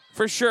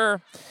for sure.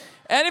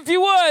 And if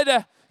you would,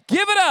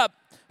 give it up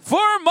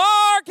for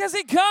Mark as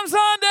he comes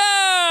on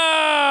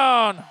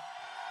down.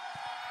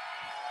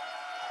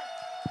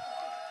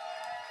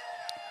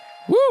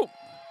 Woo!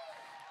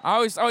 I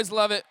always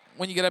love it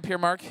when you get up here,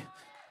 Mark.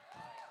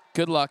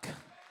 Good luck.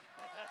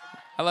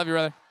 I love you,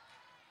 brother.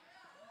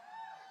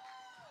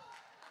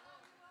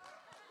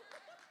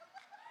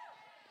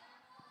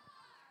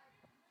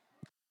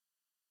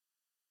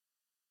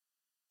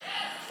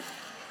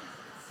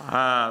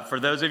 For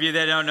those of you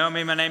that don't know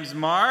me, my name's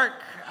Mark.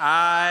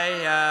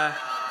 I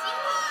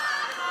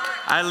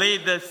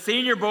lead the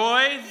senior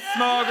boys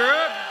small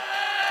group.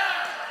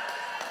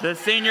 The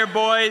senior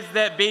boys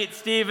that beat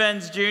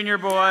Stevens junior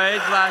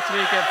boys last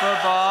week at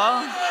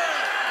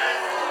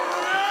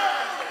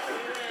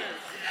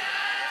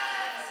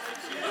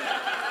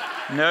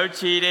football. No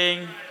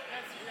cheating.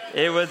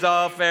 It was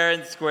all fair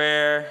and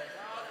square.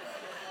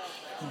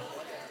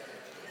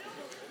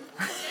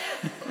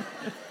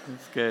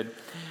 It's good.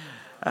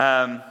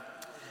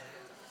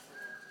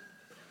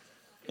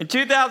 In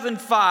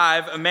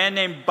 2005, a man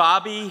named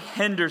Bobby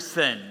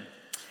Henderson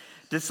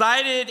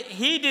decided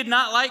he did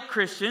not like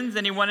Christians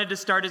and he wanted to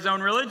start his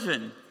own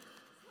religion.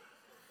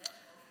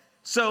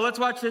 So let's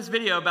watch this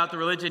video about the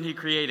religion he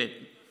created.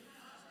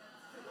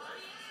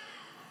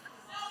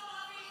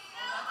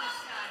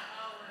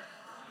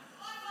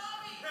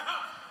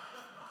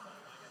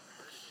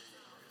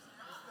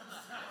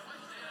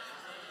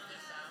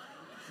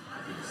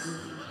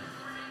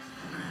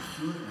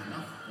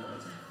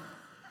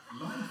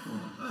 Life on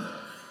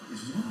Earth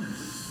is one that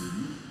is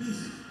extremely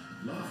busy,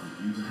 largely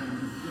due to having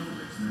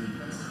progress many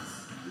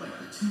places, like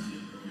the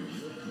tedium of your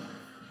work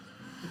life,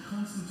 the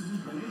constant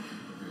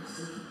deliberation of your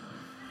social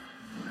life,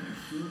 and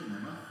ensuring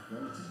enough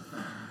quality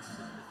family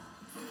time.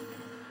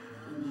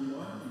 All the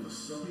while you are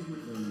struggling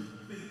with those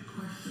big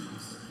questions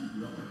that keep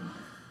you up at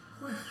night.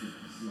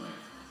 Questions like,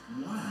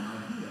 why am I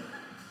here?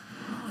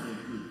 Am I a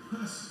good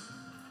person?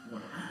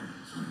 What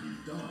happens when you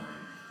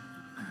die?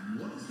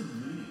 And what is the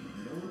meaning of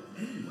it all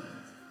anyway?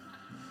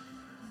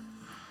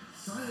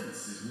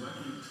 Science is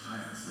working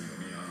tirelessly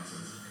on the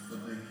answers,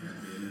 but they can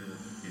be a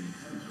little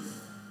intangible.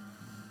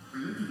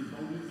 Religion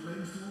boldly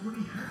claims to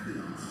already have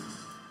the answers,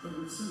 but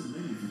with so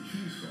many to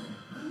choose from,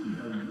 how do we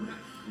know which,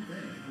 if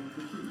any, hold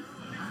the truth?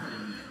 I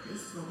believe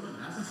this problem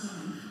has a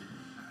solution,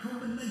 a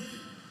combination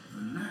of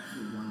the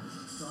natural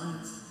wonders of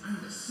science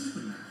and the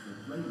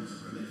supernatural flavors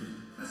of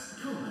religion has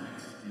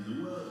culminated in the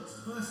world's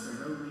first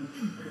and only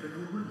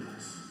empirical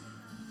religion.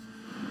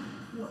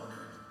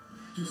 Welcome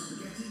to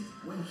Spaghetti,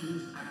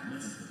 Wenches, and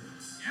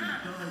Metaphysics.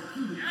 We'll dive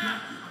through the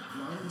church of the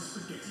flying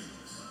spaghetti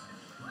monster.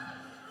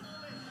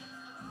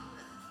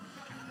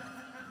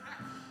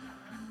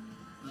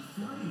 The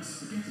flying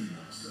spaghetti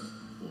monster,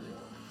 or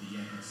the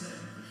FSM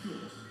for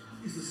short,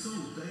 is the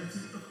sole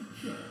deity of the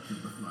Church of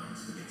the Flying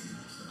Spaghetti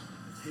Monster.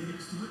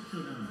 Adherents to which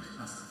are known as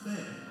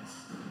Pastafarians.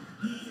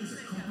 He is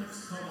a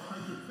complex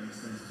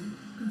carbohydrate-based entity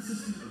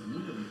consisting of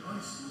wiggly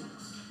ice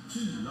stalks,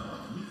 2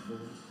 large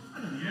meatballs,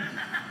 and a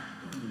multitude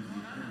of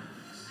moving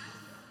appendages.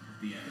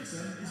 The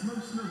FSM is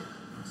most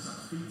notable for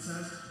such feats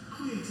as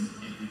creating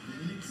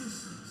everything in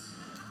existence,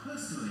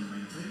 personally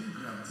maintaining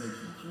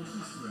gravitational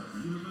forces throughout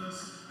the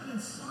universe, and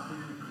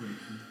inspiring the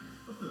creation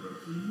of the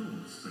Rotary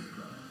Lawn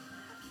Sprinkler.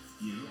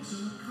 He is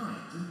also a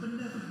kind and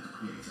benevolent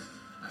creator,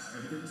 as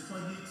evidenced by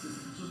the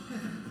existence of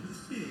heaven with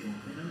its beer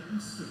volcano and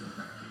stripper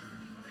factory,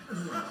 as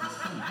well as his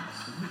fondness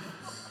for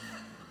myths.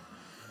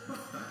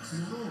 But that's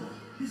not all.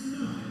 His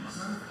nuance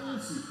out of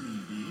all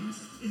supreme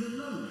beings is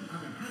alone in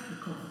having had the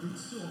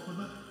confidence to offer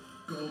the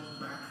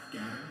God-back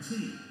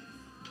guarantee,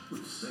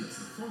 which states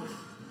the following: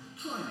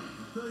 try me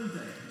for 30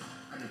 days,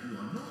 and if you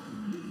are not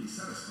completely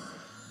satisfied,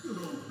 your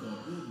old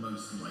God will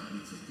most likely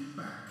take you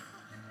back.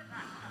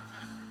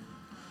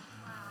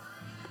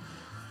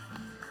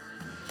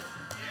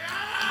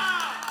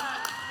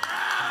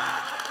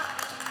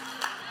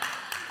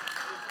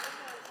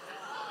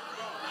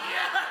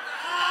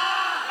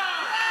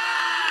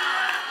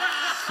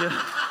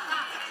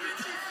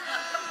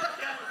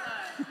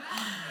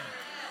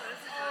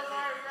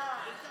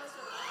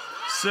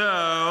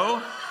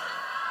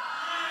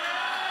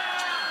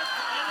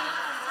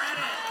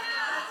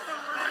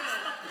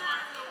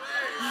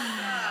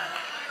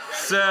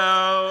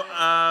 So,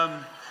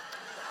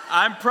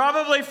 I'm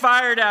probably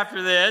fired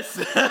after this.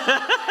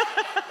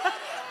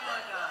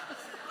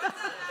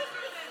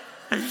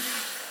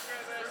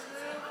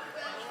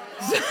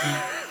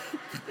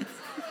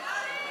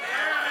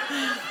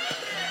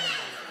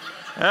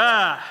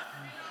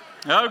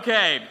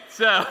 Okay,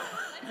 so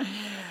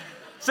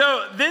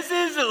this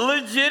is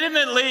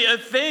legitimately a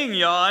thing,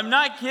 y'all. I'm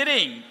not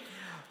kidding.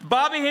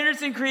 Bobby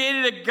Henderson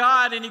created a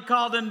god and he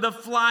called him the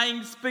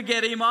Flying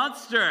Spaghetti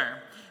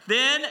Monster.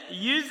 Then,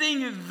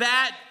 using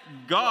that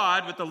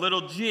god with a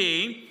little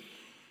g,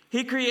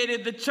 he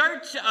created the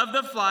Church of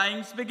the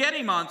Flying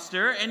Spaghetti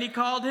Monster and he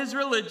called his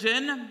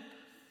religion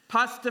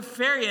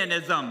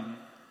Pastafarianism.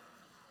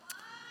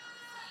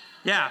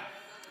 Yeah.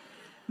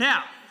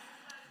 Now,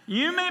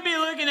 you may be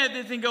looking at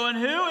this and going,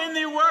 who in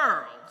the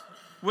world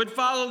would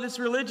follow this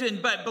religion.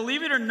 But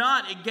believe it or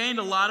not, it gained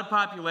a lot of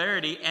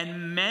popularity,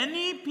 and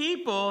many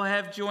people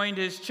have joined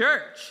his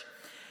church.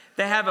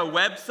 They have a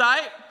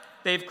website.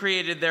 They've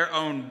created their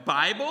own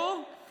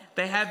Bible.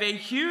 They have a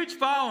huge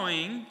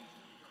following,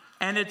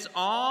 and it's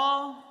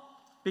all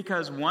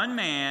because one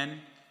man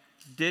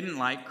didn't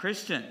like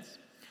Christians.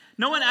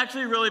 No one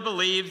actually really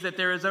believes that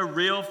there is a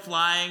real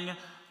flying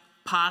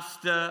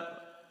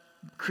pasta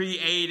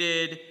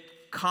created,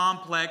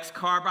 complex,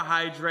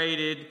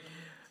 carbohydrated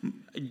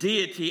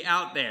deity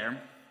out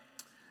there.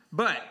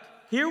 But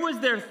here was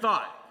their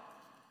thought.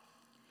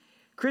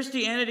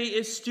 Christianity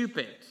is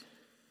stupid,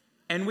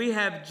 and we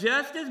have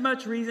just as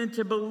much reason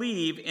to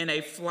believe in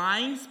a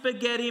flying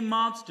spaghetti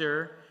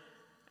monster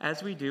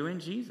as we do in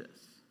Jesus.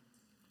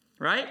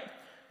 Right?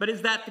 But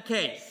is that the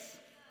case?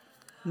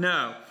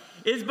 No.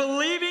 Is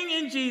believing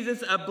in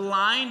Jesus a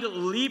blind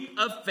leap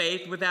of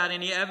faith without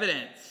any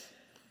evidence?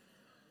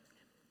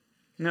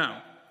 No.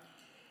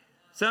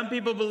 Some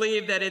people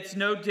believe that it's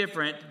no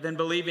different than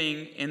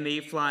believing in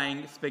the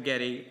flying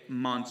spaghetti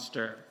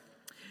monster.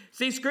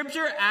 See,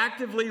 Scripture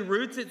actively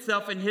roots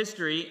itself in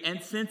history,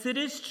 and since it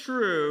is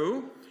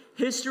true,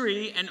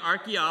 history and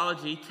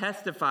archaeology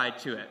testify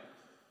to it.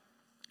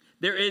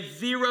 There is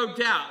zero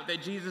doubt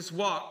that Jesus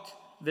walked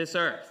this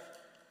earth.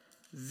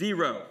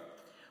 Zero.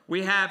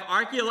 We have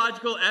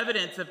archaeological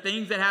evidence of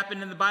things that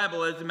happened in the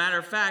Bible. As a matter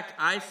of fact,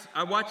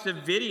 I watched a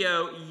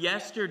video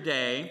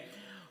yesterday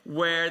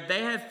where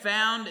they have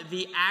found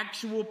the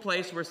actual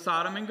place where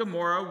Sodom and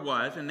Gomorrah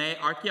was, and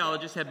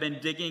archaeologists have been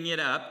digging it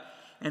up,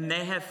 and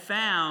they have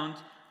found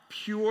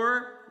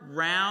pure,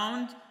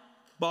 round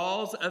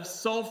balls of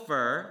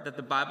sulfur that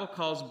the Bible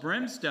calls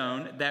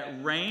brimstone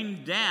that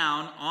rained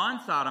down on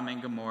Sodom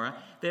and Gomorrah.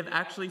 They've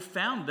actually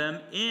found them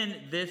in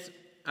this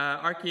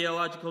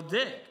archaeological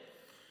dig.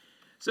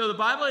 So the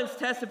Bible has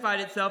testified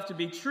itself to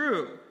be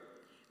true.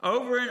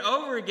 Over and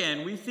over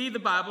again, we see the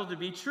Bible to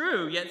be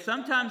true, yet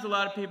sometimes a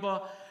lot of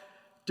people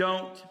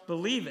don't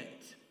believe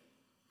it.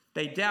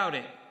 They doubt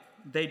it.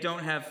 They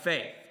don't have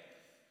faith.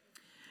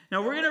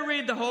 Now, we're going to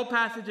read the whole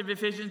passage of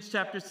Ephesians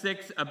chapter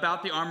 6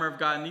 about the armor of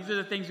God, and these are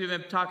the things we've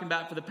been talking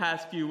about for the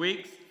past few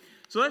weeks.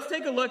 So let's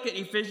take a look at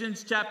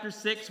Ephesians chapter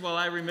 6 while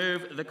I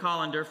remove the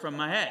colander from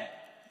my head.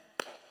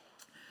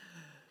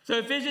 So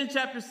Ephesians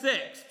chapter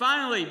 6,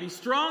 finally, be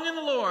strong in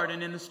the Lord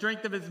and in the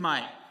strength of his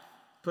might.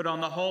 Put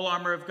on the whole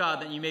armor of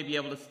God that you may be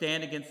able to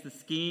stand against the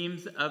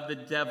schemes of the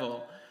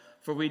devil.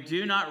 For we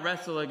do not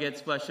wrestle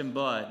against flesh and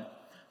blood,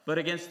 but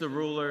against the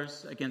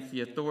rulers, against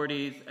the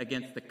authorities,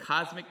 against the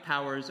cosmic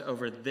powers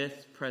over this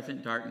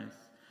present darkness,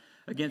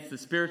 against the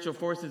spiritual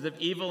forces of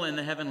evil in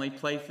the heavenly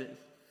places.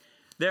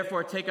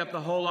 Therefore, take up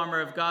the whole armor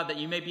of God that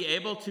you may be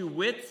able to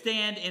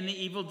withstand in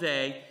the evil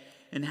day,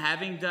 and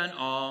having done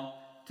all,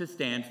 to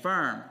stand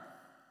firm.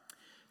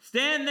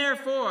 Stand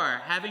therefore,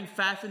 having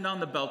fastened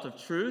on the belt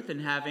of truth, and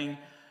having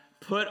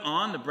put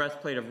on the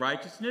breastplate of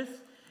righteousness,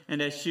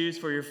 and as shoes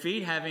for your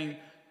feet, having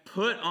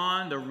put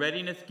on the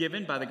readiness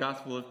given by the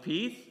gospel of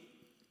peace.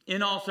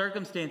 In all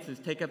circumstances,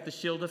 take up the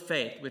shield of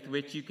faith, with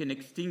which you can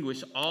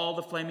extinguish all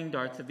the flaming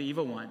darts of the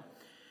evil one.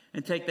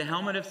 And take the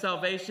helmet of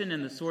salvation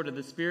and the sword of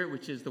the Spirit,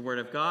 which is the word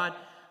of God,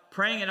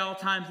 praying at all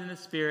times in the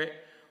Spirit,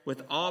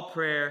 with all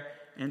prayer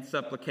and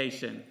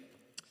supplication.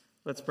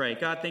 Let's pray.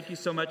 God, thank you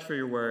so much for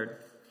your word.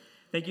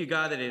 Thank you,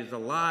 God, that it is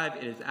alive,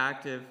 it is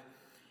active,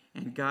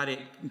 and God, it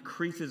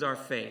increases our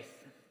faith.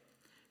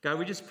 God,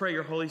 we just pray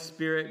your Holy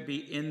Spirit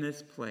be in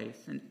this place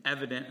and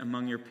evident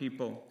among your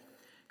people.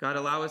 God,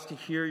 allow us to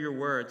hear your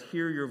words,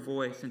 hear your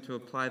voice, and to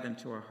apply them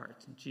to our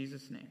hearts. In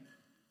Jesus' name,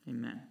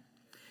 amen.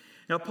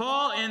 Now,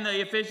 Paul in the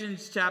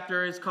Ephesians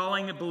chapter is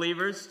calling the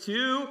believers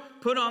to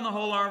put on the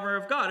whole armor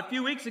of God. A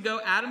few weeks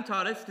ago, Adam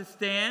taught us to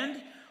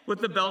stand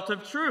with the belt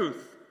of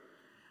truth.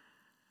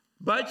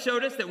 Bud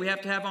showed us that we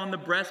have to have on the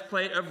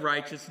breastplate of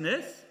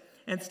righteousness,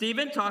 and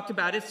Stephen talked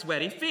about his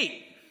sweaty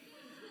feet.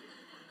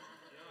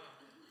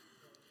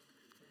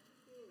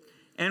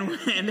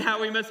 And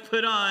how we must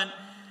put on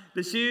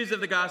the shoes of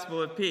the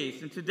gospel of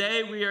peace. And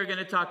today we are going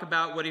to talk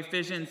about what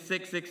Ephesians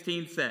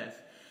 6:16 says.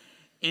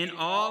 In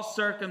all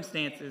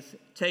circumstances,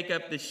 take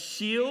up the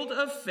shield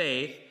of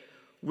faith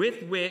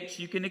with which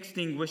you can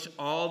extinguish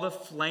all the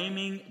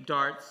flaming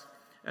darts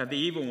of the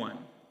evil one.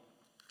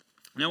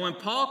 Now, when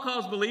Paul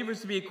calls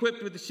believers to be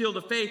equipped with the shield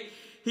of faith,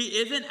 he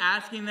isn't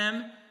asking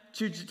them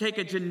to take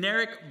a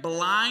generic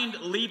blind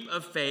leap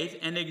of faith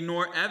and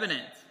ignore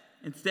evidence.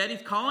 Instead,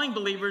 he's calling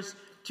believers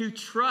to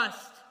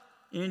trust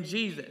in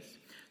Jesus.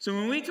 So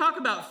when we talk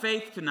about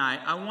faith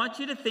tonight, I want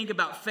you to think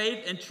about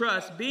faith and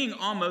trust being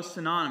almost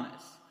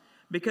synonymous,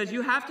 because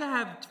you have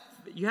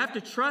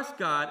to trust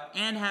God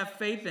and have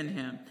faith in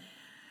him.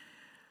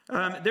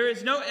 There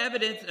is no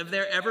evidence of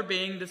there ever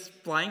being this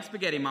flying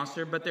spaghetti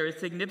monster, but there is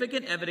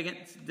significant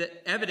evidence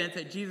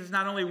that Jesus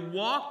not only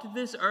walked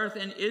this earth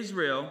in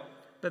Israel,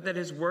 but that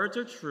his words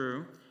are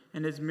true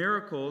and his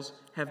miracles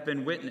have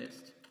been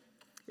witnessed.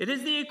 It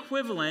is the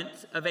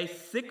equivalent of a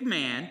sick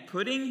man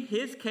putting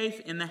his case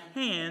in the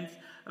hands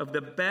of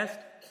the best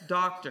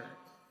doctor.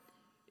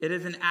 It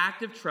is an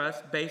act of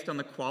trust based on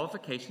the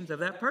qualifications of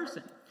that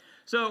person.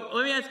 So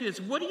let me ask you this.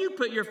 What do you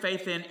put your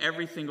faith in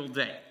every single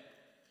day?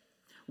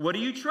 What do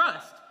you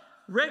trust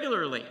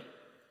regularly?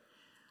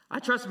 I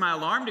trust my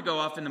alarm to go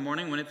off in the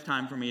morning when it's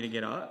time for me to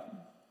get up.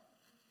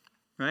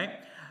 Right?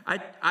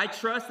 I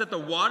trust that the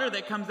water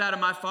that comes out of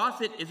my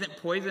faucet isn't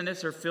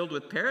poisonous or filled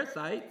with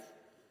parasites.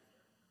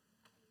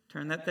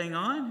 Turn that thing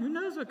on. Who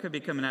knows what could be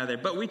coming out of there?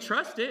 But we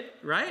trust it,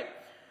 right?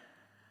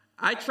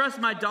 I trust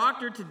my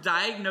doctor to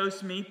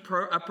diagnose me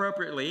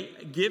appropriately,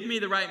 give me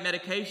the right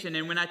medication,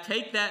 and when I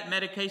take that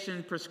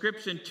medication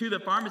prescription to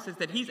the pharmacist,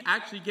 that he's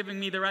actually giving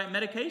me the right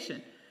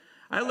medication.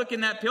 I look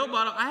in that pill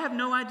bottle, I have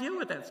no idea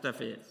what that stuff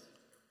is,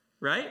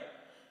 right?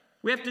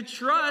 We have to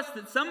trust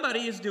that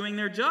somebody is doing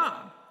their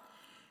job.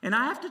 And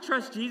I have to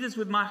trust Jesus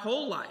with my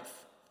whole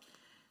life.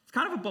 It's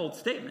kind of a bold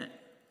statement,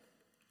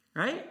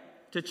 right?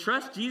 To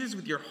trust Jesus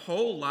with your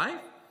whole life.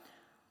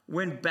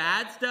 When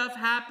bad stuff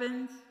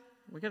happens,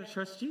 we got to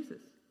trust Jesus.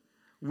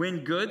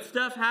 When good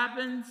stuff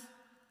happens,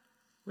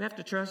 we have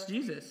to trust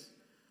Jesus.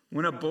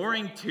 When a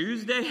boring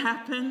Tuesday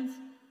happens,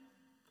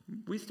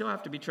 we still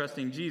have to be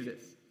trusting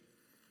Jesus.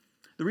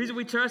 The reason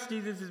we trust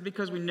Jesus is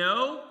because we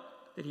know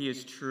that he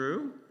is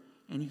true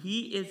and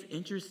he is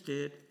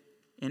interested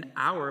in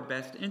our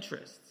best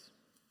interests.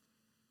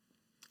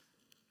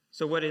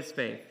 So what is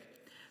faith?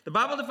 The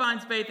Bible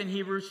defines faith in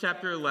Hebrews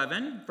chapter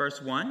 11, verse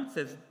 1. It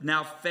says,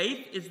 "Now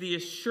faith is the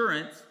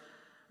assurance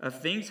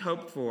of things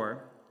hoped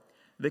for,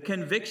 the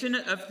conviction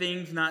of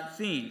things not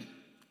seen."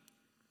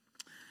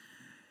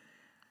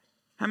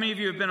 How many of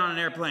you have been on an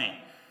airplane?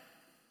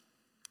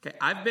 Okay,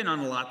 I've been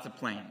on lots of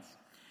planes.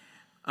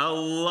 A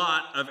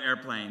lot of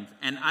airplanes.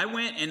 And I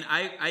went and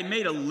I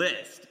made a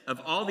list of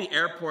all the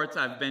airports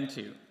I've been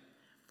to.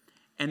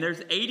 And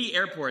there's 80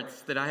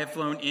 airports that I have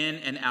flown in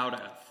and out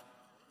of.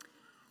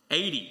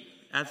 80.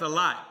 That's a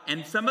lot.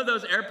 And some of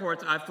those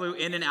airports I flew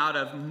in and out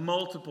of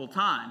multiple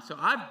times. So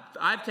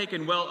I've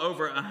taken well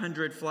over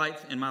 100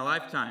 flights in my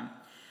lifetime.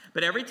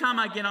 But every time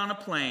I get on a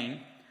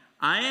plane,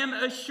 I am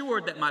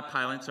assured that my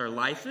pilots are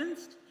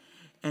licensed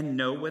and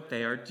know what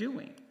they are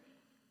doing.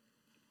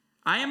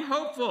 I am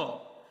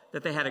hopeful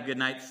that they had a good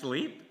night's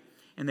sleep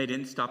and they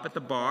didn't stop at the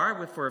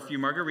bar for a few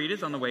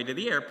margaritas on the way to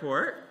the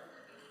airport.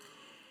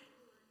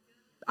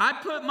 I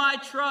put my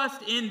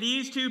trust in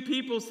these two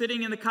people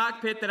sitting in the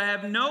cockpit that I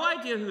have no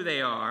idea who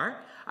they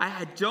are.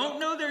 I don't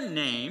know their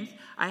names.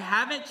 I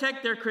haven't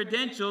checked their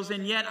credentials,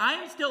 and yet I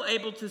am still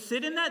able to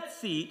sit in that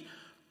seat,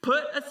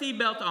 put a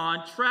seatbelt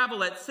on,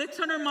 travel at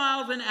 600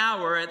 miles an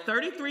hour at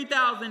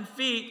 33,000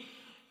 feet,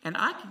 and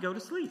I can go to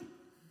sleep.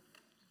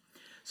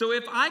 So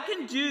if I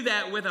can do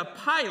that with a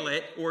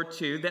pilot or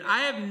two that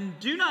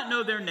do not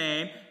know their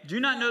name, do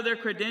not know their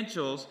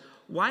credentials,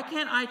 why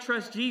can't I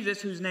trust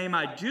Jesus, whose name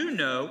I do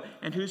know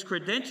and whose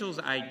credentials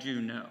I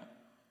do know?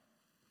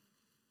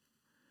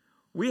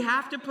 We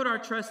have to put our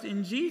trust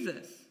in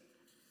Jesus.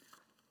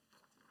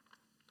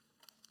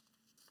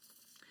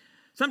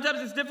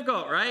 Sometimes it's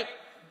difficult, right?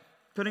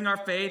 Putting our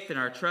faith and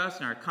our trust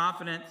and our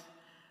confidence.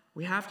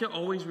 We have to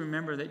always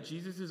remember that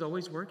Jesus is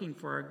always working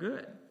for our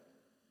good.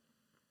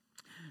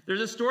 There's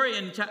a story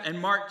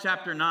in Mark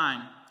chapter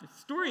 9. It's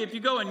a story, if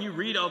you go and you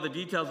read all the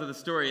details of the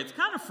story, it's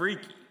kind of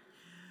freaky.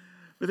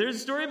 But there's a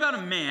story about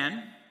a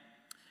man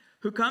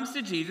who comes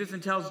to Jesus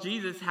and tells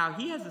Jesus how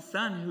he has a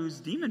son who's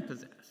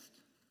demon-possessed.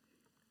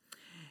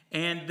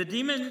 And the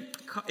demon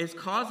is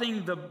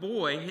causing the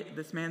boy,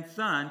 this man's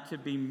son, to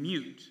be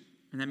mute.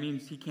 And that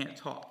means he can't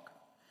talk.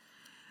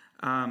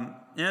 Now,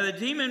 the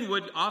demon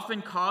would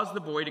often cause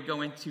the boy to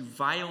go into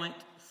violent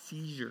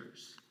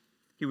seizures.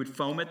 He would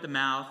foam at the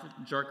mouth,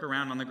 jerk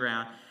around on the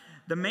ground.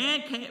 The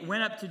man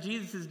went up to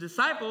Jesus'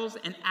 disciples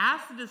and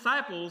asked the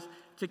disciples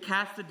to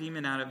cast the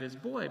demon out of his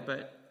boy,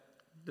 but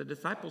the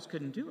disciples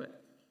couldn't do it.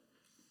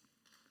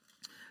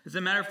 As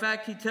a matter of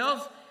fact, he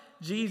tells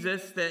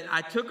Jesus that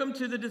I took him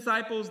to the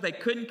disciples, they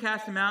couldn't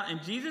cast him out,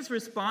 and Jesus'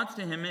 response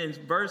to him in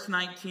verse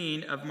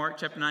 19 of Mark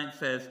chapter 9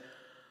 says,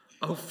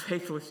 "O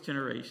faithless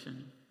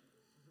generation,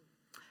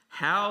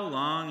 how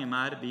long am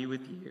I to be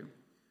with you?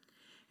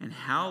 And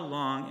how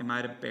long am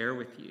I to bear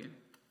with you?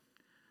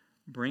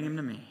 Bring him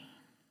to me."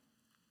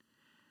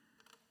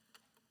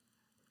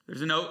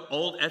 There's an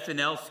old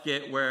SNL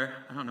skit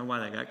where, I don't know why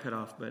that got cut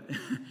off, but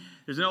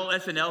there's an old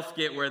SNL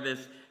skit where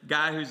this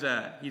guy he's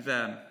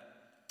a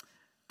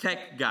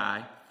tech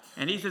guy,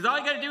 and he says, all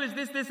you got to do is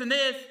this, this, and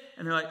this.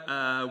 And they're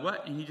like,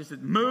 what? And he just says,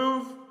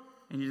 move,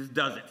 and he just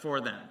does it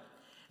for them.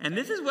 And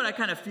this is what I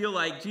kind of feel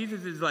like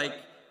Jesus is like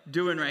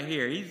doing right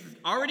here. He's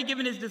already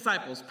given his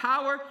disciples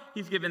power.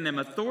 He's given them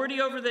authority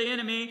over the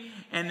enemy,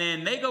 and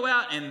then they go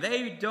out and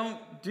they don't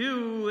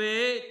do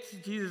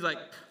it. Jesus is like,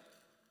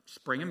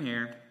 just bring him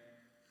here.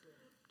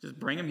 Just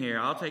bring him here.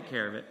 I'll take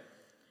care of it.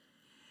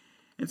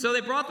 And so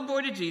they brought the boy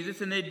to Jesus,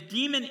 and the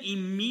demon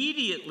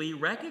immediately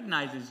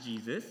recognizes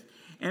Jesus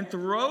and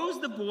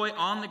throws the boy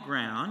on the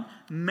ground,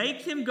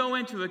 makes him go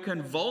into a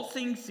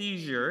convulsing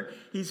seizure.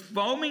 He's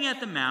foaming at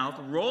the mouth,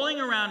 rolling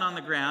around on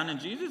the ground, and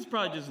Jesus is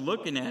probably just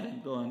looking at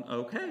him going,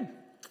 okay.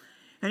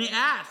 And he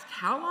asked,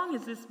 how long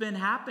has this been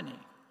happening?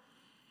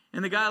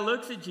 And the guy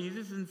looks at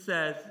Jesus and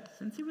says,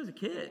 since he was a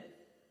kid.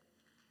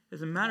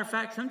 As a matter of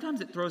fact,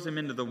 sometimes it throws him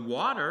into the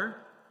water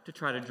to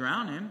try to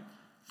drown him.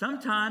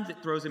 Sometimes it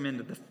throws him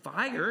into the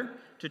fire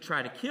to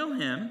try to kill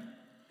him.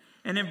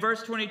 And in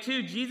verse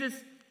 22,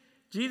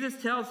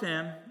 Jesus tells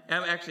him,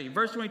 actually,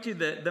 verse 22,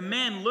 the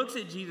man looks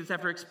at Jesus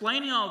after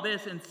explaining all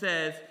this and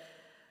says,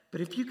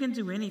 but if you can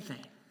do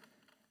anything,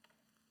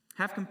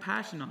 have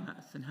compassion on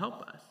us and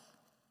help us.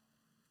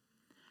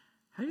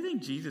 How do you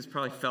think Jesus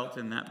probably felt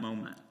in that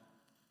moment?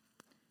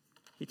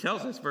 He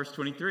tells us, verse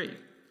 23,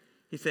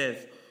 he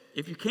says,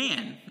 if you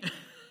can.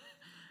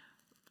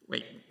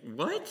 Wait,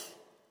 what?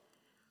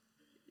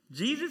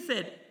 Jesus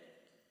said,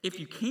 if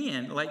you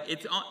can, like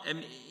it's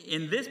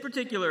in this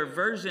particular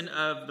version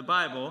of the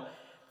Bible,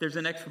 there's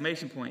an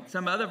exclamation point.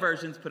 Some other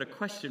versions put a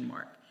question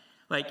mark.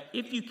 Like,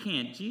 if you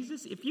can,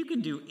 Jesus, if you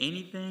can do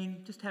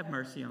anything, just have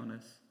mercy on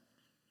us.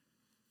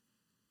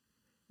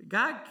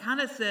 God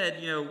kind of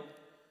said,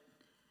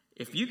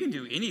 if you can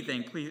do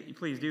anything,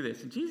 please do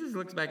this. And Jesus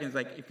looks back and is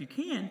like, if you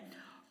can,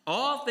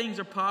 all things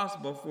are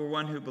possible for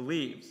one who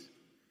believes.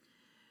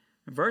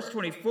 In verse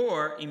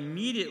 24,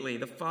 immediately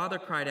the father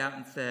cried out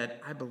and said,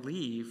 I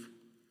believe,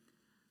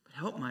 but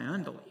help my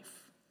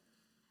unbelief.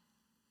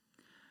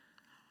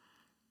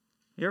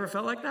 You ever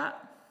felt like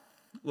that?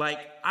 Like,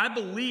 I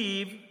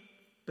believe,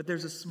 but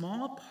there's a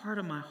small part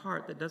of my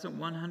heart that doesn't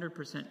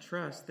 100%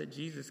 trust that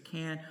Jesus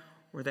can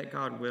or that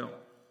God will.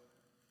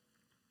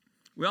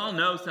 We all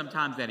know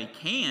sometimes that he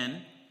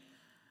can,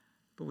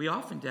 but we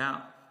often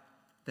doubt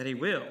that he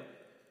will.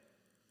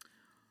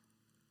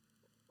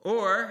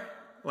 Or,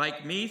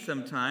 like me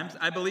sometimes,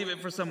 I believe it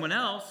for someone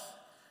else,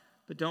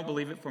 but don't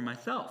believe it for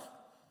myself.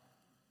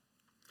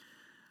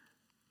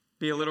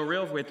 Be a little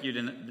real with you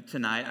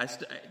tonight.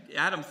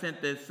 Adam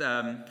sent this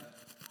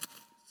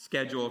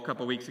schedule a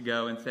couple weeks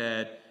ago and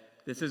said,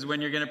 this is when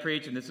you're going to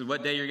preach, and this is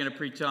what day you're going to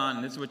preach on,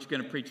 and this is what you're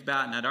going to preach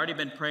about. And I'd already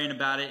been praying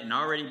about it and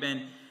already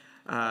been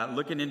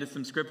looking into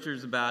some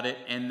scriptures about it.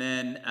 And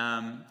then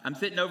I'm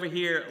sitting over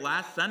here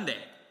last Sunday,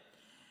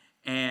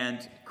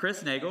 and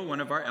Chris Nagel,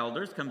 one of our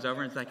elders, comes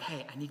over and is like,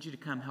 hey, I need you to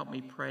come help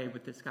me pray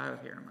with this guy over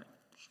here. I'm like,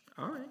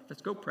 all right,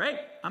 let's go pray.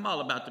 I'm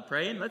all about to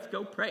pray, and let's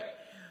go pray.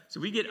 So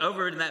we get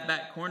over in that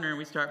back corner, and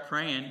we start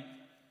praying,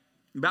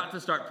 about to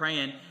start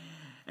praying,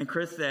 and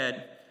Chris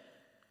said,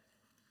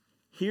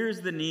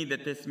 here's the need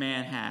that this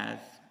man has,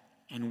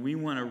 and we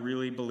want to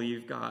really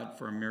believe God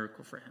for a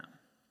miracle for him.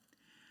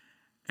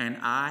 And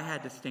I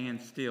had to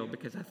stand still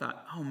because I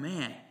thought, oh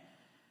man,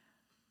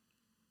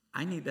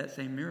 I need that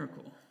same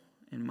miracle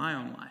in my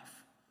own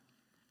life.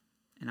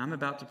 And I'm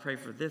about to pray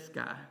for this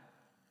guy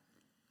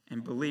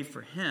and believe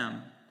for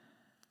him,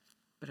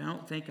 but I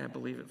don't think I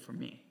believe it for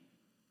me.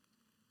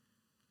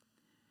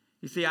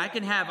 You see, I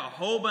can have a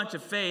whole bunch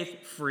of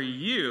faith for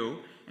you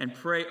and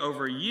pray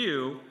over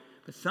you,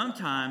 but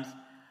sometimes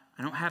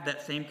I don't have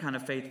that same kind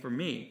of faith for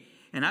me.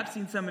 And I've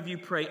seen some of you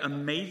pray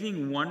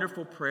amazing,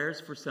 wonderful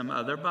prayers for some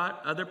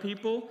other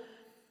people,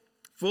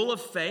 full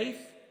of faith,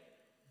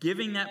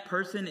 giving that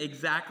person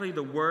exactly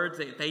the words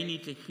that they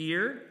need to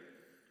hear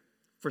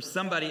for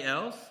somebody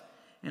else.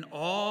 And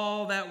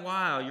all that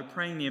while, you're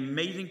praying the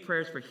amazing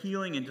prayers for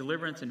healing and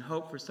deliverance and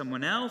hope for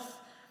someone else.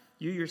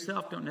 You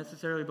yourself don't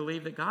necessarily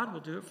believe that God will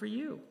do it for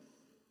you.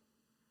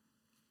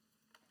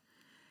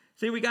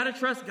 See, we got to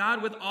trust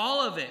God with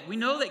all of it. We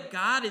know that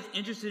God is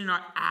interested in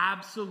our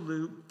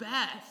absolute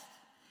best.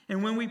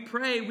 And when we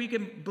pray, we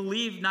can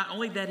believe not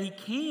only that he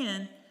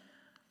can,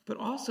 but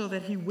also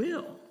that he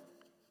will.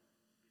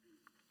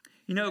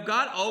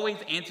 God always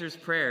answers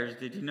prayers.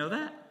 Did you know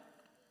that?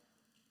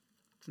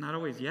 It's not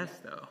always yes,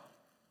 though.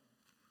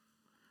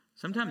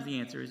 Sometimes the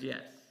answer is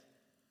yes.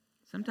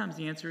 Sometimes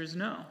the answer is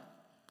no.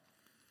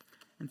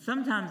 And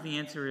sometimes the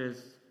answer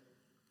is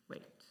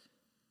wait.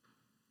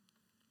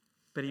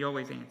 But he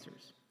always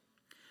answers.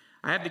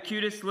 I have the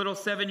cutest little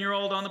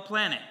 7-year-old on the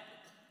planet.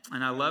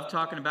 And I love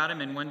talking about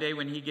him. And one day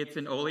when he gets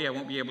in Oli, I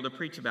won't be able to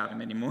preach about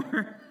him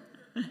anymore.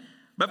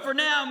 But for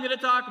now, I'm going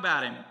to talk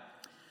about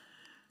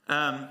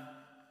him.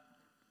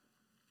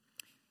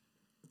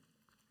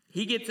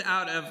 He gets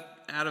out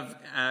of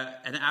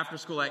an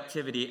after-school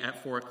activity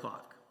at 4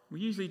 o'clock. We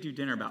usually do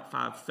dinner about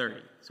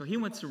 5:30. So he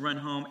wants to run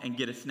home and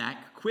get a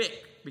snack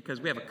quick because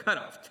we have a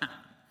cutoff time.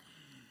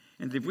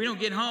 And if we don't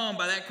get home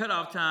by that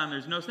cutoff time,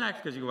 there's no snacks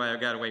because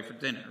I've got to wait for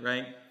dinner,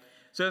 right?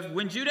 So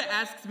when Judah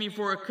asks me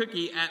for a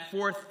cookie at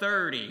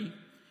 4:30,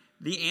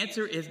 the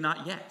answer is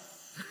not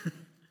yes.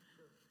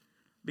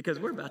 Because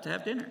we're about to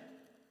have dinner.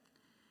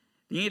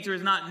 The answer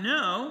is not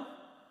no,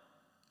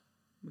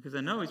 because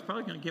I know he's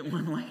probably going to get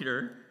one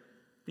later.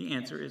 The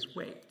answer is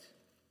wait.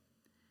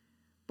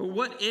 But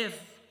what if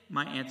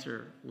my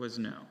answer was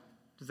no?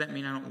 Does that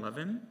mean I don't love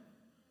him?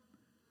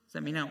 Does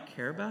that mean I don't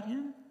care about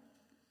him?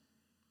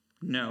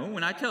 No.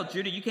 When I tell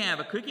Judah you can't have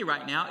a cookie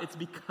right now, it's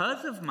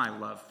because of my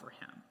love for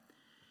him.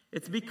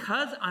 It's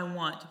because I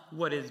want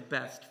what is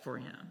best for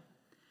him.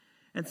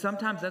 And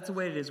sometimes that's the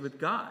way it is with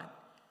God.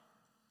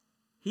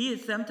 He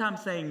is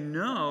sometimes saying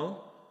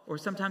no, or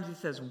sometimes he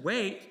says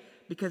wait,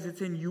 because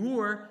it's in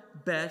your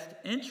best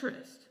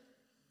interest.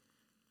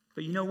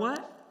 But you know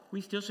what?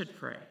 We still should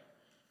pray,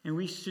 and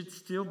we should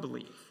still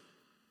believe.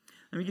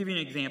 Let me give you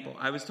an example.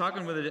 I was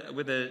talking with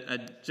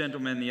a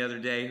gentleman the other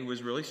day who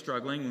was really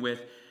struggling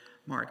with,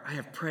 Mark, I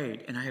have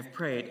prayed, and I have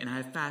prayed, and I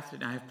have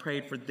fasted, and I have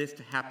prayed for this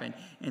to happen,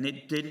 and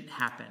it didn't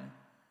happen.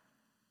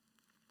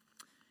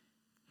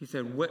 He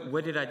said,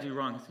 what did I do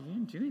wrong? I said, you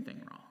didn't do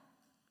anything wrong.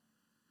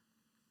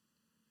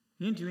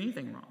 You didn't do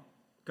anything wrong.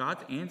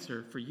 God's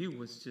answer for you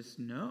was just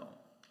no.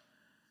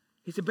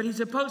 He said, but he's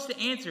supposed to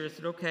answer. I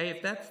said, okay,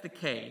 if that's the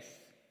case,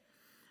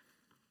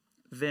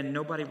 then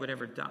nobody would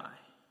ever die.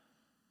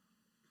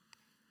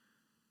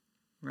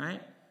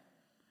 Right?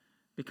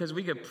 Because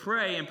we could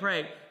pray and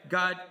pray,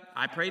 God,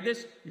 I prayed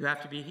this, you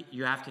have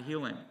to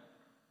heal him.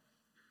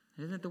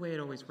 Isn't it the way it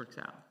always works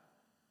out?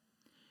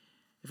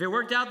 If it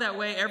worked out that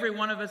way, every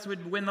one of us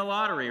would win the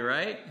lottery,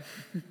 right?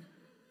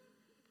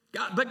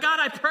 God,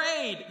 I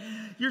prayed.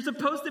 You're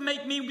supposed to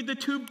make me the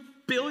 $2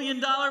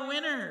 billion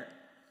winner.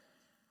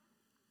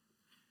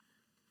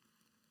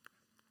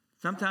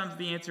 Sometimes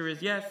the answer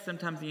is yes,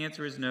 sometimes the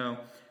answer is no.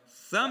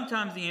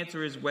 Sometimes the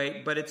answer is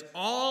wait, but it's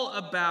all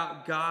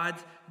about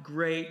God's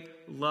great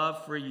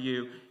love for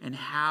you and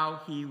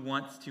how he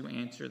wants to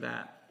answer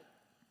that.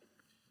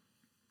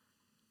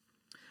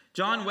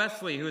 John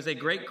Wesley, who was a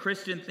great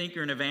Christian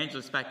thinker and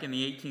evangelist back in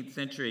the 18th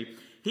century,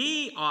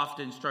 he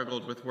often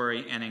struggled with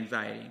worry and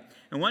anxiety.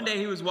 And one day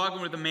he was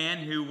walking with a man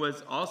who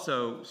was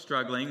also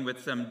struggling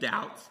with some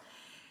doubts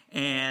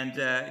and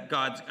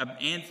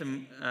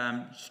some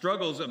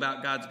struggles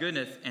about God's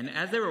goodness. And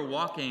as they were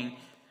walking,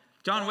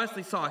 John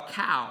Wesley saw a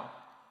cow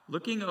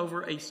looking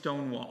over a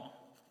stone wall.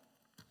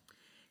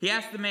 He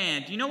asked the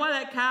man, do you know why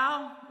that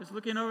cow is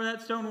looking over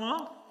that stone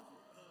wall?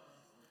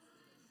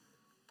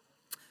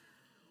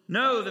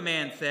 No, the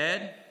man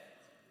said.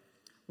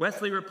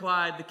 Wesley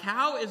replied, the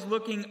cow is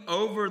looking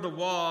over the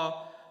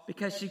wall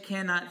because she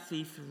cannot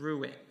see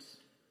through it.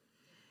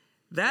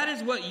 That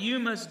is what you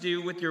must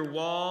do with your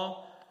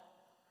wall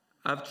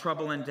of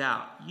trouble and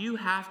doubt. You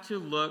have to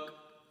look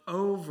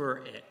over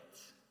it.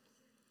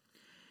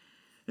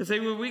 They say,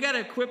 well, we got to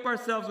equip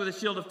ourselves with a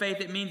shield of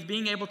faith. It means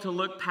being able to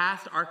look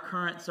past our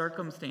current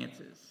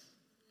circumstances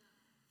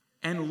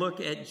and look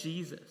at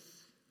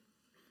Jesus.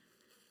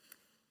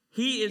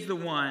 He is the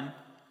one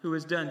who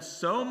has done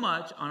so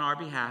much on our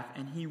behalf,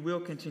 and he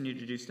will continue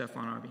to do stuff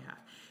on our behalf.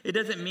 It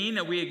doesn't mean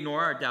that we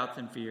ignore our doubts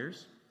and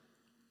fears.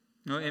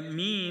 No, it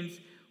means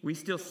we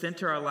still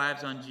center our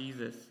lives on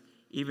Jesus,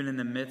 even in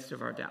the midst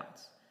of our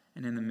doubts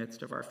and in the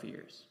midst of our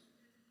fears.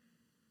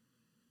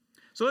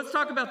 So let's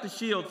talk about the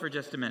shield for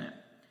just a minute.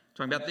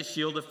 Talking about the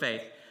shield of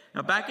faith.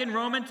 Now, back in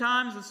Roman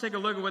times, let's take a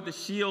look at what the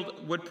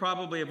shield would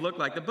probably have looked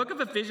like. The book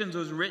of Ephesians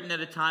was written at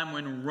a time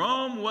when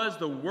Rome was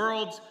the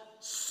world's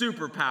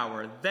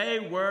superpower. They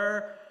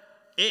were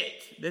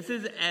it. This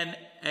is an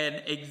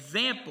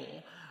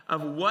example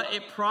of what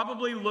it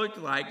probably looked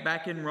like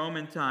back in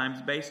Roman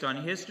times based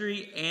on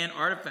history and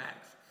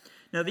artifacts.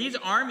 Now, these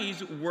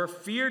armies were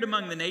feared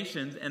among the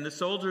nations, and the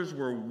soldiers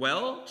were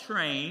well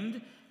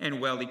trained and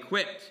well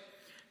equipped.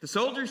 The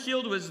soldier's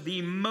shield was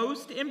the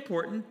most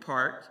important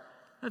part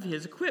of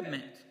his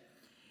equipment.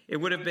 It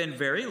would have been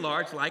very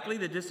large, likely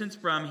the distance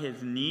from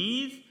his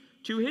knees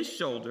to his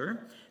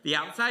shoulder. The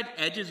outside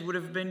edges would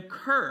have been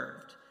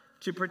curved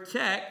to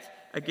protect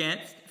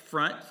against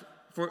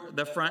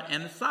the front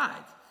and the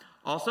sides.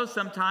 Also,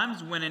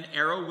 sometimes when an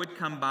arrow would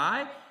come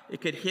by, it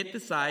could hit the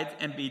sides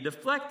and be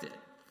deflected.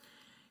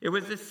 It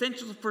was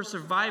essential for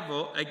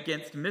survival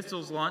against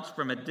missiles launched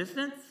from a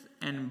distance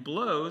and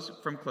blows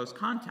from close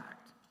contact.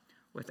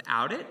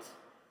 Without it,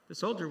 the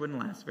soldier wouldn't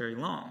last very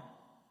long.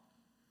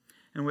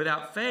 And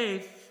without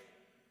faith,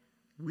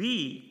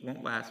 we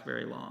won't last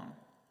very long.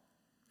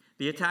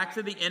 The attacks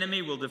of the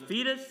enemy will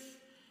defeat us,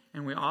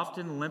 and we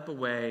often limp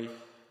away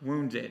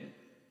wounded.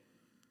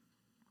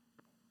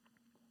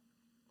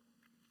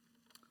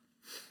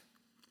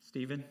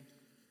 Stephen?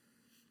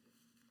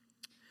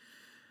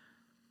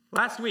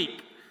 Last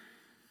week,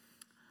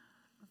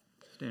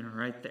 standing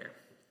right there.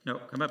 No,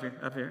 come up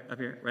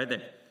here, right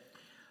there.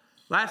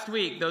 Last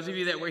week, those of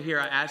you that were here,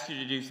 I asked you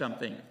to do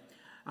something.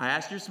 I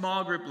asked your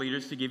small group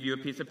leaders to give you a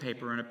piece of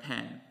paper and a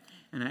pen.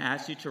 And I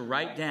asked you to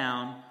write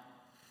down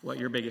what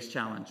your biggest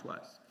challenge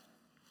was.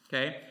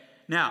 Okay?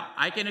 Now,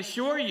 I can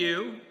assure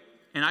you,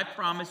 and I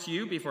promise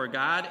you before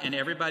God and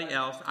everybody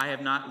else, I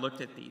have not looked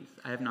at these.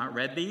 I have not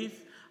read these.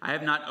 I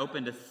have not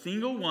opened a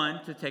single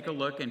one to take a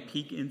look and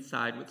peek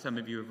inside what some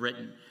of you have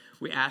written.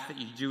 We ask that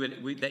you do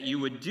it, that you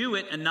would do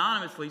it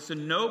anonymously so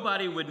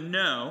nobody would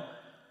know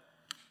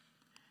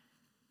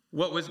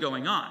what was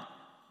going on.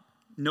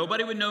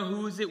 Nobody would know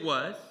whose it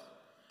was.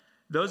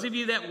 Those of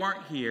you that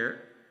weren't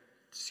here,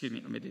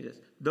 let me do this.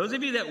 Those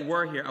of you that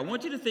were here, I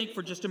want you to think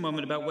for just a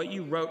moment about what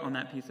you wrote on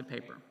that piece of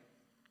paper.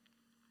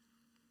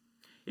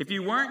 If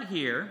you weren't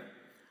here,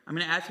 I'm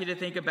going to ask you to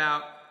think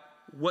about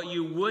what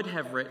you would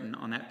have written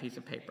on that piece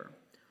of paper.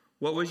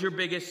 What was your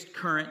biggest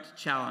current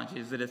challenge?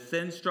 Is it a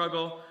sin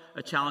struggle,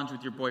 a challenge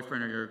with your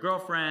boyfriend or your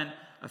girlfriend,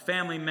 a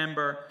family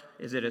member?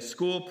 Is it a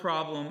school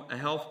problem, a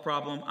health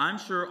problem? I'm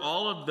sure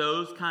all of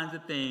those kinds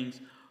of things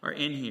are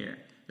in here.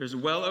 There's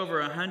well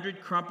over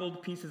 100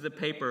 crumpled pieces of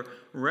paper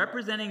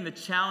representing the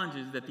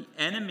challenges that the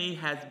enemy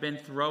has been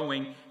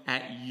throwing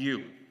at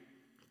you.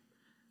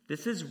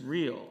 This is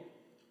real.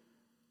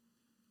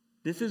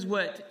 This is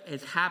what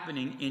is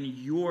happening in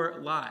your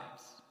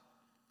lives.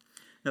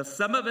 Now,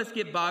 some of us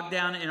get bogged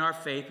down in our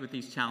faith with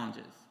these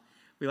challenges.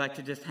 We like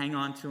to just hang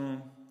on to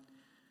them,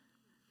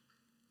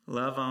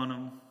 love on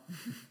them,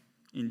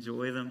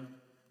 enjoy them.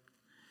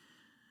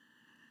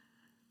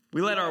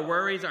 We let our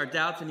worries, our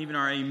doubts, and even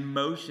our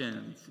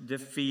emotions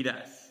defeat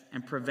us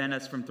and prevent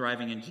us from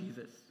thriving in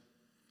Jesus.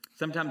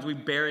 Sometimes we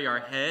bury our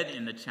head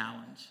in the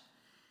challenge,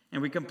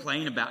 and we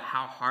complain about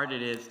how hard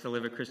it is to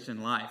live a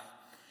Christian life.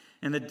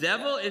 And the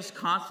devil is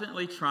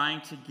constantly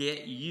trying to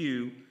get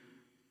you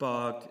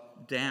bogged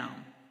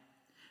down.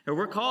 And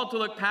we're called to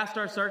look past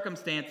our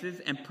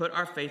circumstances and put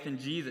our faith in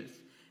Jesus.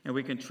 And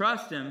we can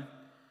trust him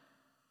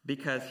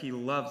because he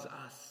loves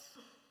us.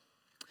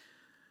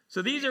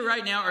 So these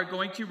right now are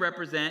going to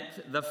represent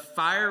the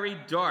fiery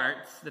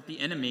darts that the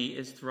enemy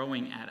is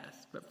throwing at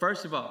us. But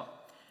first of all,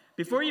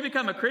 before you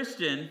become a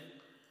Christian,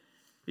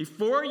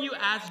 before you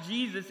ask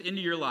Jesus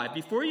into your life,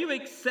 before you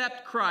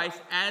accept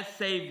Christ as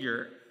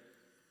Savior,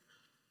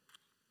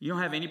 you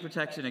don't have any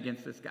protection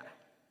against this guy.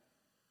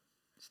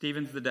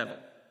 Stephen's the devil.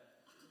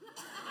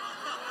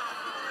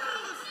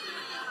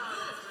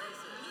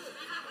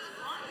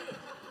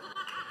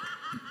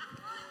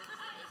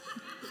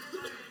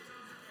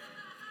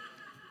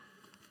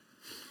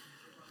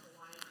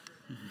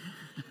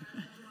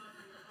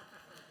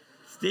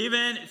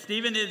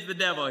 Stephen is the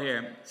devil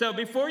here. So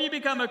before you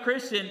become a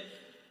Christian,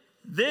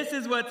 this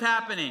is what's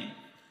happening.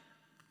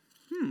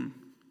 I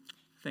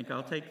think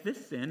I'll take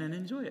this sin and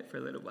enjoy it for a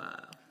little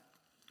while.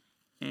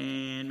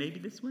 And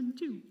maybe this one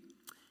too.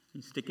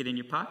 You stick it in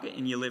your pocket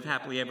and you live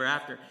happily ever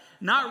after.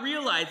 Not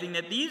realizing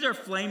that these are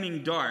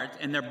flaming darts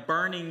and they're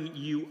burning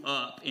you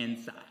up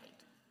inside.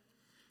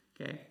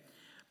 Okay?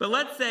 But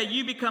let's say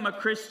you become a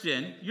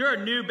Christian. You're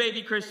a new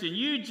baby Christian.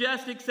 You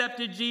just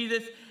accepted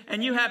Jesus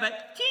and you have a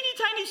teeny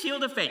tiny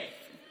shield of faith.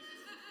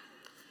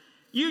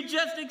 You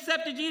just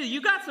accepted Jesus.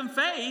 You got some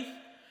faith.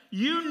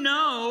 You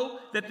know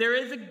that there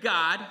is a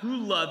God who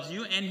loves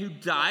you and who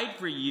died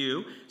for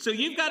you. So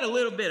you've got a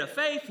little bit of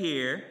faith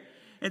here.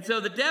 And so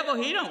the devil,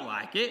 he don't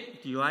like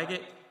it. Do you like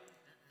it?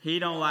 He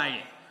don't like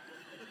it.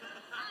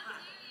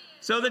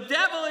 So the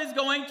devil is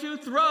going to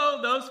throw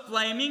those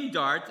flaming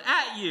darts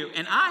at you.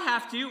 And I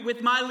have to,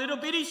 with my little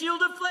bitty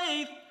shield of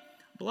faith,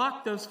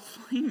 block those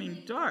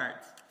flaming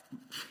darts.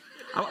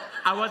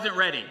 I wasn't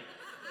ready.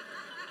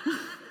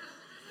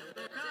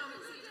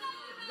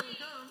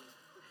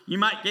 You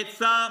might get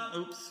some.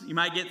 Oops. You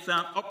might get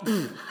some.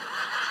 Oh.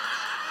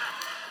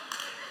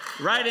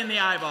 Right in the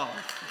eyeball.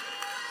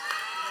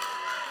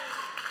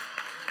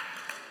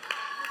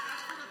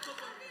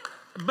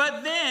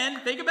 But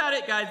then, think about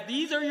it, guys.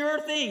 These are your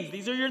things.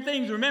 These are your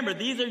things. Remember,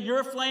 these are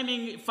your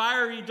flaming,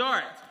 fiery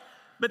darts.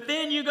 But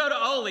then you go to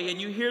Oli and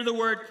you hear the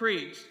word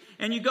preached.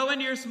 And you go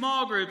into your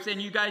small groups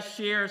and you guys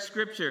share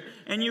scripture.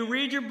 And you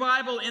read your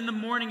Bible in the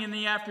morning and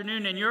the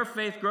afternoon and your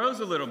faith grows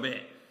a little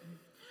bit.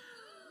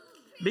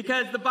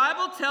 Because the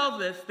Bible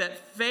tells us that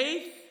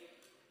faith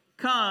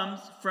comes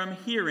from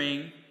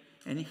hearing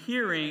and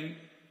hearing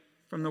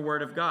from the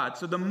Word of God.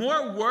 So the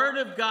more Word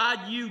of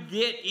God you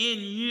get in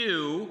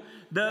you,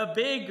 the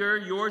bigger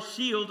your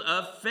shield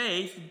of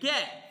faith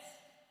gets.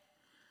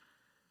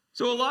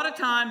 So a lot of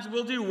times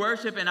we'll do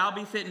worship and I'll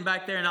be sitting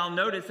back there and I'll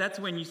notice that's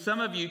when some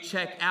of you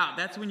check out.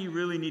 That's when you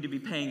really need to be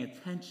paying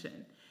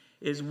attention,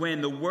 is when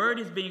the word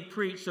is being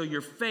preached so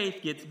your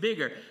faith gets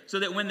bigger. So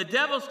that when the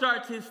devil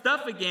starts his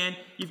stuff again,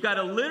 you've got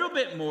a little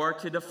bit more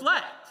to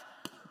deflect.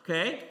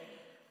 Okay?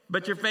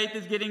 But your faith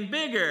is getting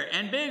bigger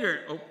and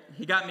bigger. Oh,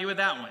 he got me with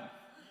that one.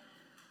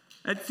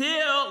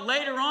 Until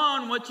later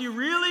on, once you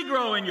really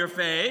grow in your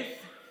faith,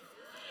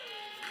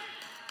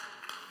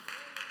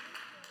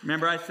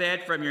 remember I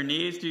said from your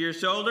knees to your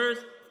shoulders?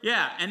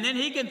 Yeah, and then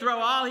he can throw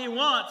all he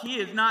wants.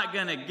 He is not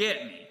going to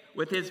get me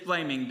with his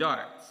flaming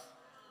darts.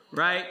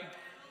 Right?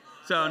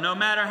 So no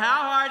matter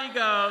how hard he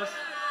goes.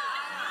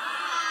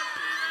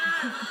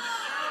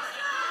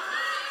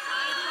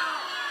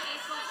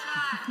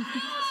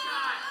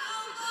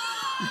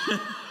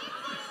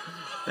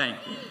 Thank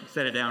you.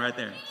 Set it down right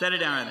there. Set it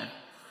down right there.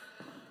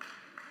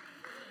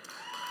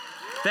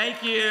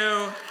 Thank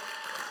you.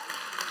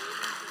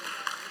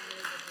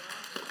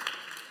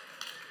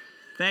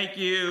 Thank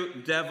you,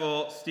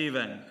 Devil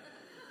Stephen.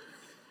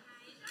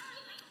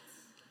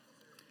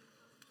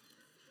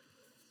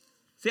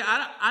 See,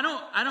 I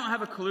don't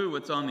have a clue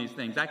what's on these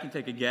things. I can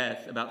take a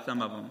guess about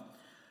some of them.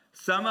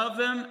 Some of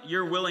them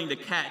you're willing to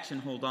catch and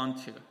hold on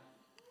to.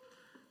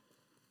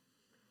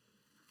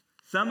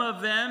 Some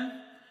of them,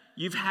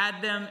 you've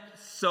had them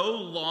so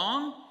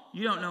long,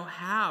 you don't know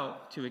how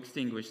to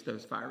extinguish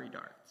those fiery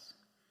darts.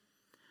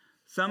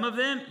 Some of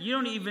them, you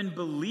don't even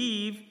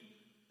believe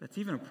that's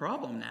even a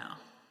problem now.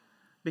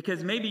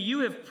 Because maybe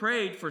you have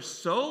prayed for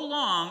so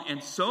long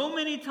and so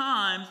many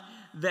times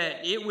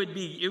that it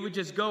would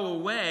just go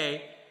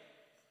away,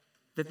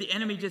 that the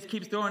enemy just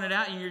keeps throwing it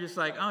out and you're just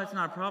like, oh, it's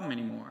not a problem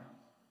anymore.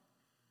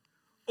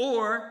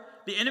 Or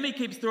the enemy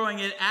keeps throwing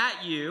it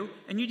at you,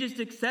 and you just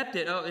accept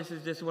it. Oh, this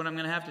is just what I'm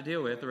going to have to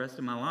deal with the rest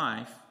of my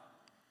life.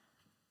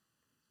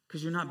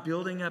 Because you're not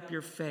building up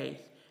your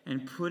faith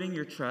and putting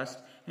your trust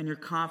and your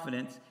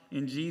confidence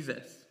in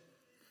Jesus.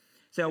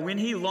 So when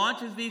he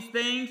launches these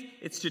things,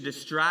 it's to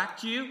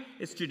distract you,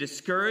 it's to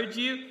discourage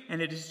you,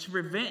 and it is to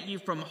prevent you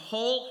from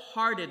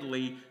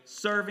wholeheartedly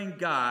serving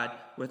God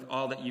with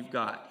all that you've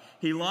got.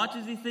 He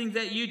launches these things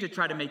at you to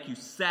try to make you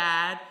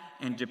sad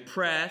and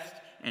depressed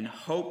and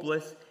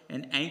hopeless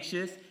and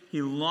anxious.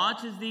 He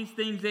launches these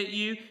things at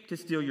you to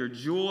steal your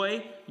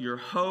joy, your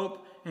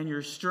hope, and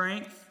your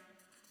strength.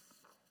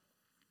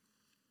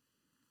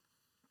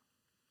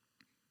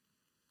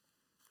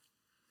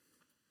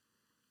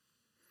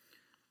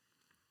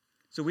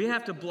 So we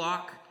have to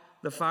block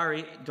the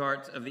fiery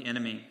darts of the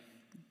enemy.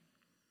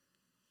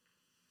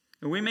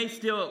 And we may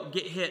still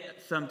get hit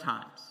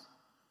sometimes.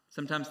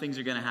 Sometimes things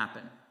are going to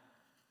happen.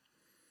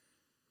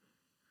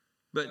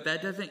 But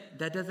that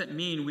doesn't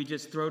mean we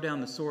just throw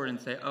down the sword and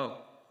say, oh,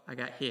 I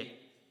got hit.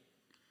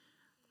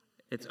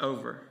 It's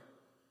over.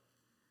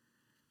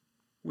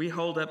 We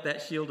hold up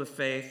that shield of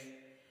faith.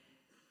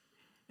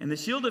 And the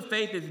shield of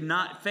faith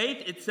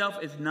itself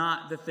is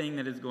not the thing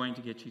that is going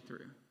to get you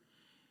through.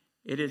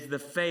 It is the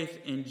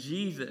faith in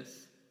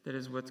Jesus that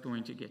is what's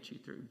going to get you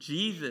through.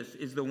 Jesus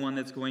is the one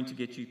that's going to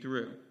get you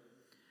through.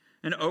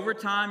 And over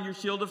time, your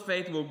shield of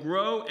faith will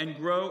grow and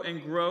grow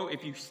and grow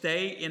if you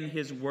stay in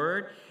his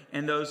word.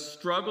 And those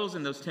struggles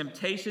and those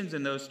temptations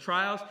and those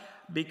trials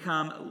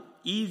become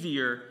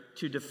easier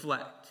to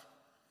deflect.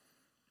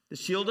 The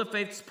shield of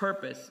faith's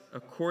purpose,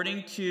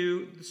 according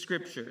to the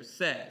scripture,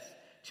 says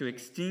to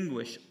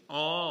extinguish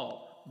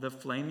all the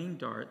flaming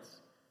darts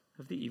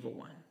of the evil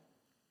one.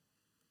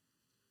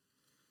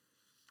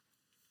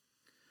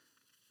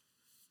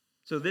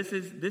 So this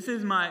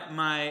is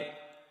my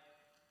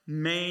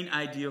main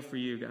idea for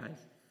you guys.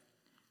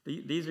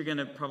 These are going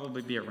to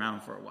probably be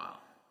around for a while.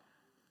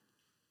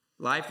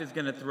 Life is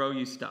going to throw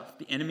you stuff.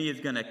 The enemy is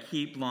going to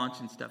keep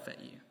launching stuff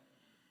at you.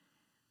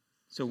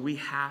 So we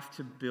have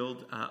to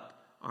build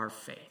up our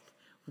faith.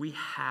 We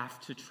have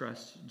to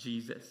trust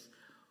Jesus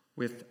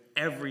with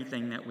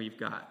everything that we've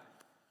got.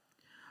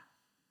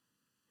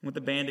 I want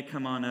the band to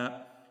come on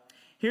up.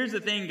 Here's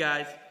the thing,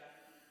 guys.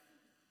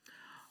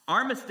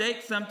 Our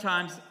mistakes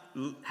sometimes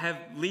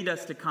lead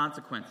us to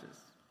consequences.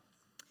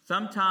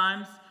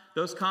 Sometimes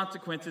those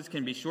consequences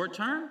can be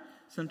short-term.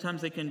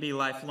 Sometimes they can be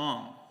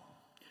lifelong.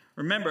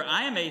 Remember,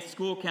 I am a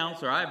school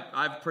counselor.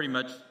 I've pretty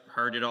much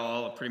heard it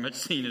all. I've pretty much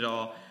seen it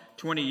all.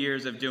 20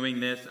 years of doing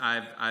this,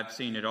 I've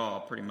seen it all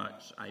pretty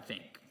much, I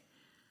think.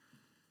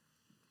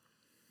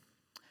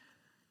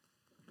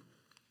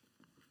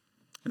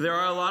 There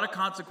are a lot of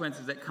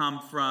consequences that come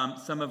from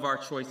some of our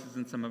choices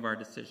and some of our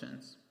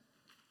decisions.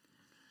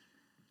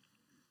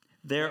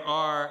 There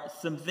are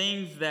some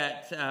things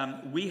that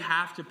we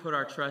have to put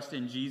our trust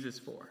in Jesus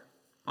for.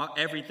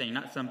 Everything,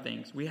 not some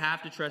things. We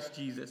have to trust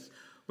Jesus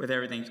with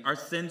everything. Our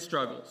sin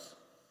struggles,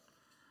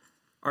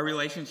 our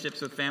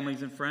relationships with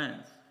families and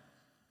friends,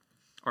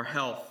 our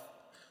health,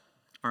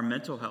 our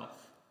mental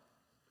health,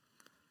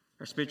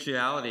 our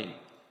spirituality,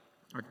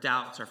 our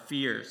doubts, our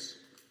fears,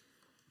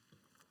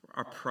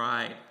 our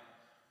pride,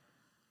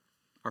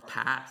 our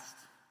past,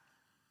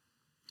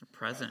 our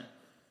present,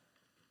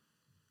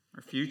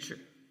 our future.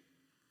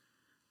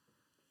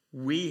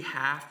 We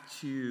have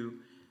to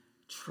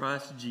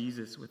trust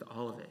Jesus with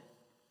all of it.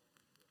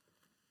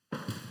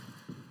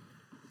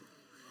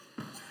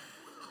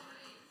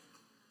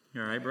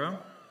 You all right, bro?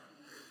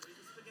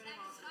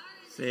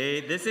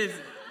 See, this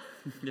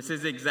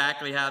is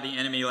exactly how the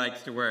enemy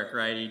likes to work,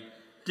 right? He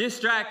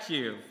distracts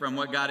you from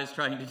what God is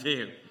trying to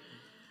do.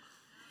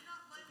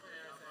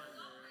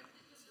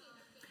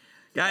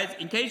 Guys,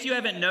 in case you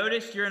haven't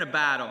noticed, you're in a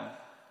battle.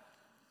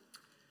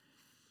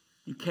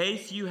 In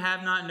case you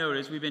have not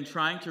noticed, we've been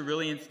trying to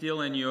really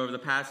instill in you over the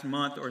past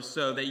month or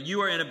so that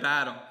you are in a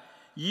battle.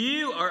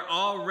 You are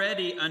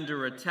already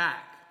under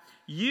attack.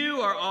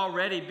 You are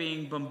already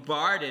being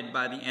bombarded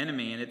by the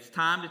enemy, and it's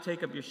time to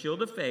take up your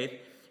shield of faith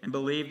and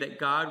believe that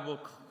God will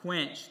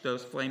quench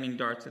those flaming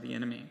darts of the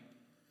enemy.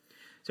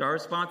 So our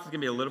response is going to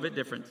be a little bit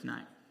different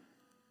tonight,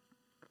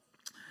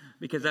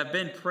 because I've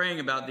been praying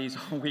about these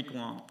all week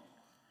long.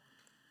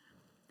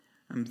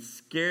 I'm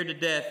scared to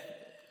death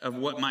of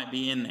what might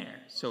be in there.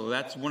 So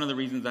that's one of the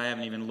reasons I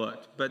haven't even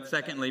looked. But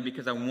secondly,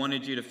 because I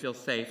wanted you to feel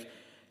safe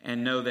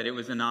and know that it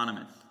was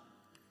anonymous.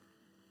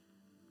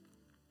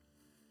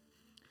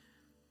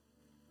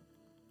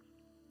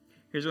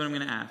 Here's what I'm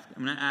going to ask.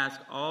 I'm going to ask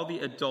all the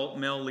adult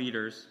male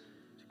leaders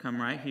to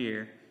come right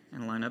here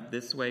and line up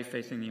this way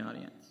facing the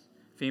audience.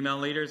 Female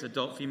leaders,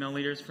 adult female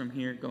leaders from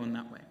here going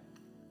that way.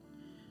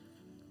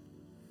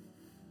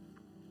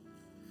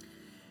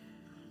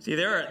 See,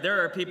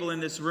 there are people in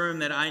this room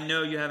that I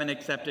know you haven't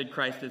accepted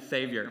Christ as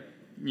Savior.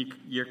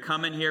 You're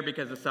coming here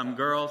because of some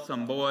girl,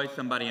 some boy,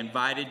 somebody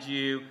invited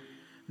you.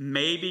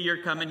 Maybe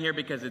you're coming here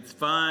because it's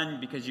fun,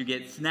 because you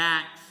get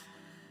snacks,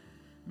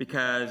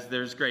 because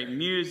there's great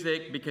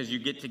music, because you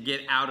get to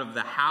get out of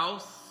the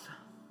house.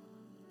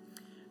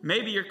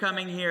 Maybe you're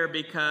coming here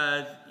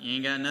because you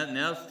ain't got nothing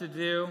else to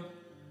do,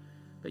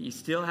 but you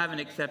still haven't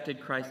accepted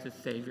Christ as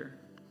Savior.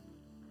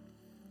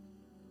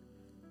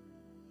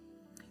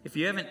 If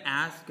you haven't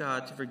asked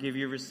God to forgive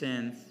you of your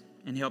sins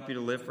and help you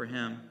to live for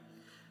Him,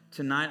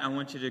 tonight I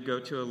want you to go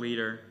to a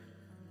leader.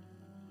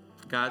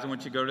 Guys, I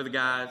want you to go to the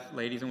guys.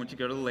 Ladies, I want you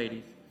to go to the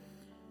ladies.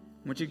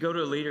 I want you to go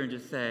to a leader and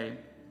just say,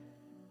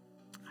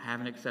 I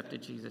haven't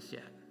accepted Jesus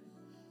yet.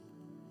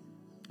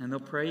 And they'll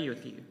pray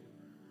with you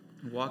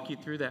and walk you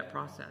through that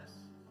process.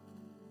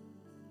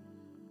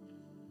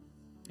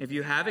 If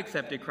you have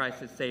accepted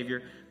Christ as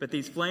Savior, but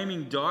these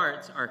flaming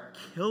darts are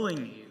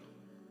killing you,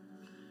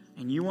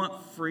 and you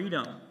want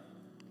freedom,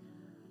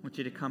 I want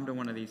you to come to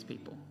one of these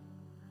people.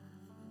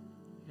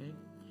 Okay?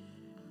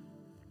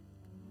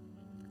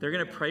 They're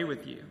going to pray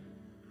with you.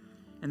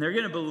 And they're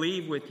going to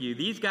believe with you.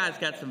 These guys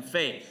got some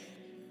faith.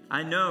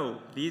 I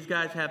know these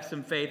guys have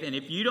some faith. And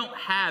if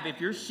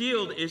your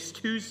shield is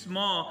too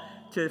small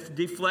to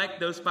deflect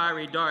those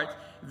fiery darts,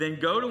 then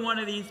go to one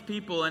of these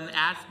people and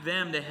ask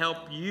them to help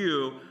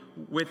you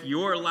with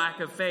your lack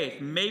of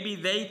faith. Maybe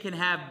they can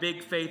have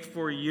big faith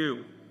for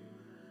you.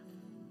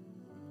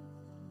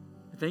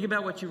 Think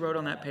about what you wrote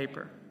on that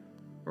paper,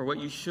 or what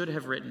you should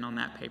have written on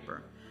that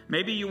paper.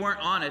 Maybe you weren't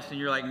honest and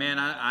you're like, man,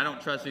 I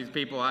don't trust these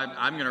people.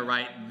 I'm going to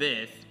write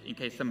this in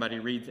case somebody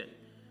reads it.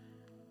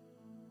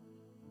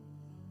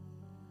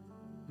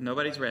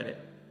 Nobody's read it.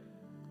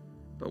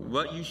 But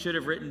what you should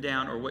have written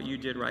down, or what you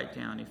did write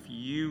down, if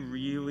you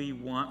really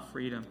want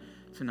freedom,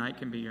 tonight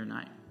can be your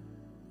night.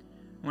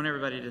 I want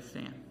everybody to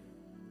stand.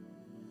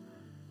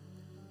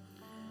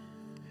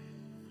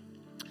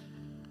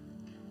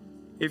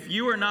 If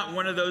you are not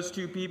one of those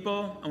two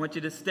people, I want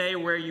you to stay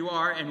where you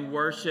are and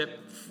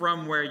worship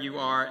from where you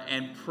are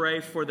and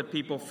pray for the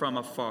people from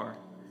afar.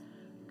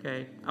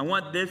 Okay? I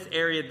want this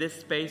area, this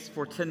space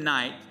for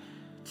tonight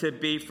to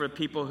be for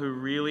people who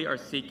really are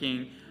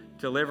seeking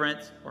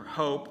deliverance or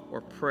hope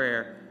or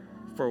prayer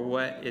for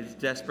what is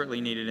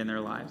desperately needed in their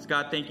lives.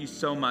 God, thank you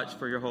so much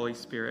for your Holy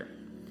Spirit.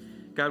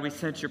 God, we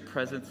sense your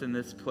presence in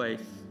this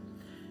place.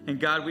 And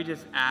God, we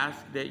just ask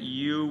that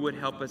you would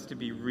help us to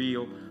be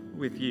real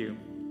with you.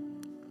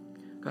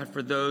 God,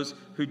 for those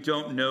who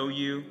don't know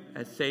you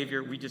as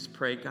Savior, we just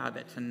pray, God,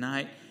 that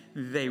tonight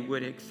they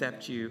would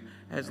accept you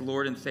as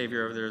Lord and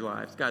Savior of their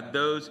lives. God,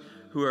 those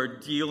who are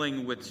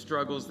dealing with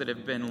struggles that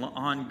have been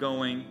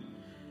ongoing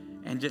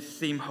and just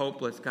seem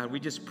hopeless, God,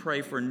 we just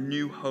pray for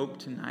new hope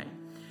tonight.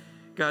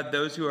 God,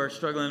 those who are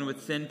struggling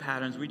with sin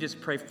patterns, we just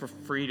pray for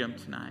freedom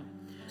tonight.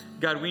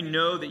 God, we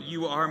know that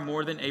you are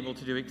more than able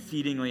to do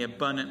exceedingly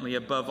abundantly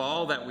above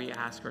all that we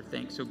ask or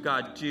think. So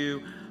God,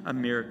 do a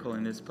miracle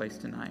in this place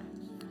tonight.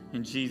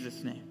 In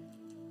Jesus' name.